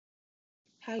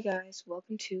Hi guys,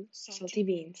 welcome to Salty Salty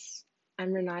Beans. Beans.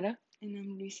 I'm Renata And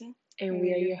I'm Lisa, and and we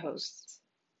we're are your your hosts. hosts.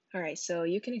 Alright, so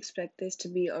you can expect this to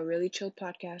be a really chill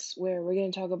podcast where we're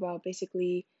going to talk about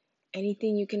basically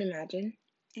anything you can imagine.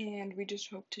 And we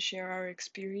just hope to share our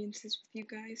experiences with you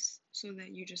guys so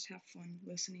that you just have fun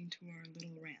listening to our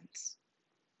little rants.